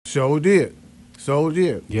So did.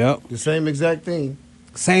 Yep. The same exact thing.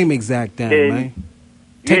 Same exact thing, man.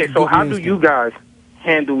 Yeah, so how do you guys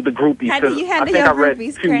handle the groupies? How do you handle I think your I read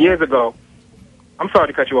groupies, 2 Craig? years ago. I'm sorry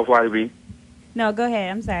to cut you off, Layzie. No, go ahead.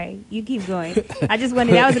 I'm sorry. You keep going. I just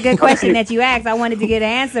wanted, that was a good question that you asked. I wanted to get an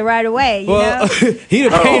answer right away, you know? He the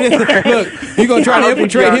pain. Look, he going to try to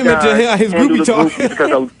infiltrate him into his groupie talk.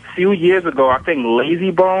 Because a few years ago, I think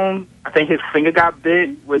Krayzie Bone, I think his finger got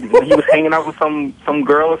bit when he was hanging out with some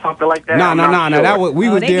girl or something like that. No. That was, we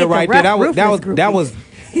was there right there. That was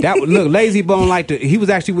look, Layzie Bone he was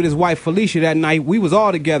actually with his wife Felicia that night. We was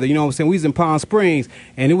all together, you know what I'm saying? We was in Palm Springs,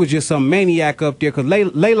 and it was just some maniac up there, because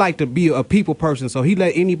Lay liked to be a people person, so he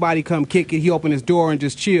let anybody come kick it. He opened his door and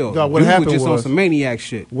just chilled. No, what happened was just was, on some maniac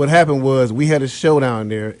shit. What happened was, we had a show down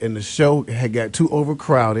there, and the show had got too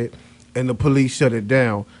overcrowded, and the police shut it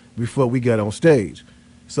down before we got on stage.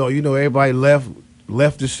 So, you know, everybody left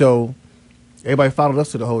the show. Everybody followed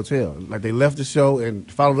us to the hotel. Like, they left the show and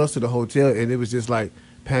followed us to the hotel, and it was just like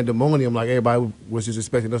pandemonium. Like, everybody was just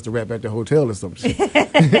expecting us to rap at the hotel or some shit.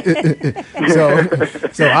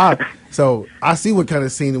 so I see what kind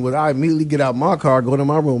of scene it was. I immediately get out my car, go to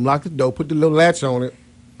my room, lock the door, put the little latch on it.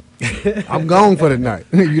 I'm gone for the night.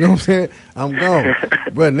 You know what I'm saying? I'm gone.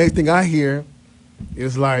 But next thing I hear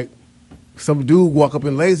is like some dude walk up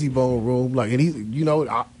in Layzie Bone room, like, and he, you know,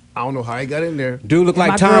 I don't know how he got in there. Dude look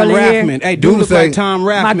like Tom Rathman. Hey, dude look like Tom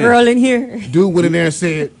Rathman. My girl in here. Dude went in there and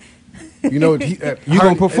said, you know, you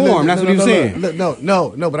gonna perform? That's what he was saying.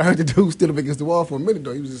 No, but I heard the dude stood up against the wall for a minute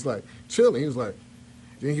though. He was just like chilling. He was like,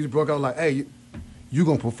 then he just broke out like, "Hey, you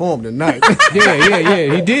gonna perform tonight?"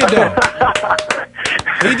 yeah. He did though.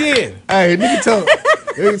 He did. Hey, nigga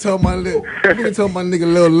told my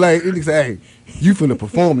nigga Lil Lay. He nigga said, "Hey, you finna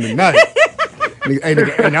perform tonight."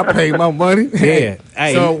 Nigga, and I paid my money. Yeah.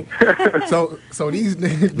 Hey. So these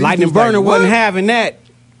niggas, Lightning Burner like, wasn't having that.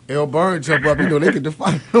 L. Burn jump up, you know, they could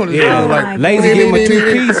define on it. Yeah, like, Layzie give him a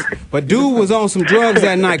 2-piece. But dude was on some drugs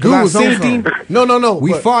that night. Dude was on him. No.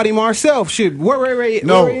 We fought him ourselves. Shit. No,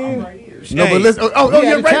 but listen.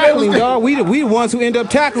 Yeah, tackling, dog. We the ones who end up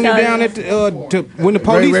tackling him down at when the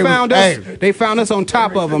police found us. They found us on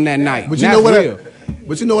top of him that night. But you know what?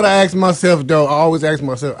 But you know what I ask myself though? I always ask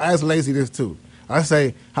myself. I ask Layzie this too. I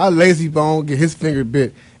say, how Layzie Bone get his finger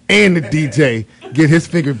bit and the DJ get his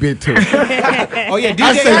finger bit too? Oh yeah, DJ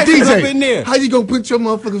I say, DJ, up in there. How you gonna put your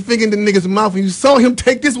motherfucking finger in the nigga's mouth and you saw him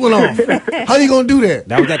take this one off? How you gonna do that?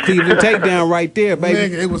 That was that Cleveland takedown right there,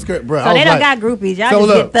 baby. Nigga, it was good, bro. So they don't got groupies. Y'all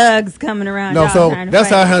just get thugs coming around. No, so that's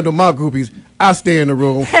how I handle my groupies. I stay in the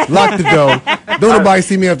room, lock the door. Don't nobody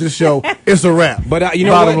see me after the show. It's a wrap. But you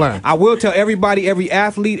know Bottom what? line. I will tell everybody, every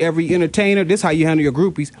athlete, every entertainer, this is how you handle your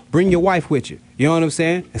groupies. Bring your wife with you. You know what I'm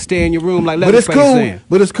saying? And stay in your room like Leatherface saying.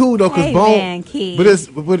 But it's cool though, cause Bone. But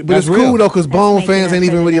it's cool though, cause Bone fans ain't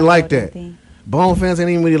even really like that. Bone fans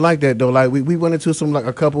ain't even really like that though. Like we went into some like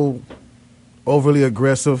a couple overly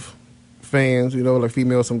aggressive fans, you know, like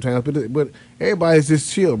females sometimes. But everybody's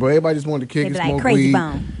just chill, bro. Everybody just wanted to kick and smoke weed,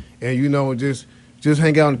 and you know, just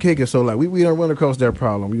hang out and kick it. So like we don't run across that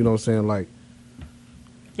problem. You know what I'm saying? Like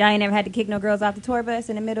y'all ain't never had to kick no girls off the tour bus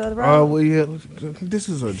in the middle of the road. Oh well, yeah. This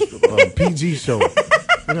is a PG show.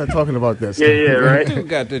 We're not talking about that stuff. Yeah, right. You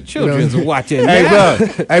got the children watching.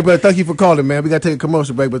 Hey, bro, thank you for calling, man. We got to take a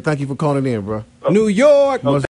commercial break, but thank you for calling in, bro. New York.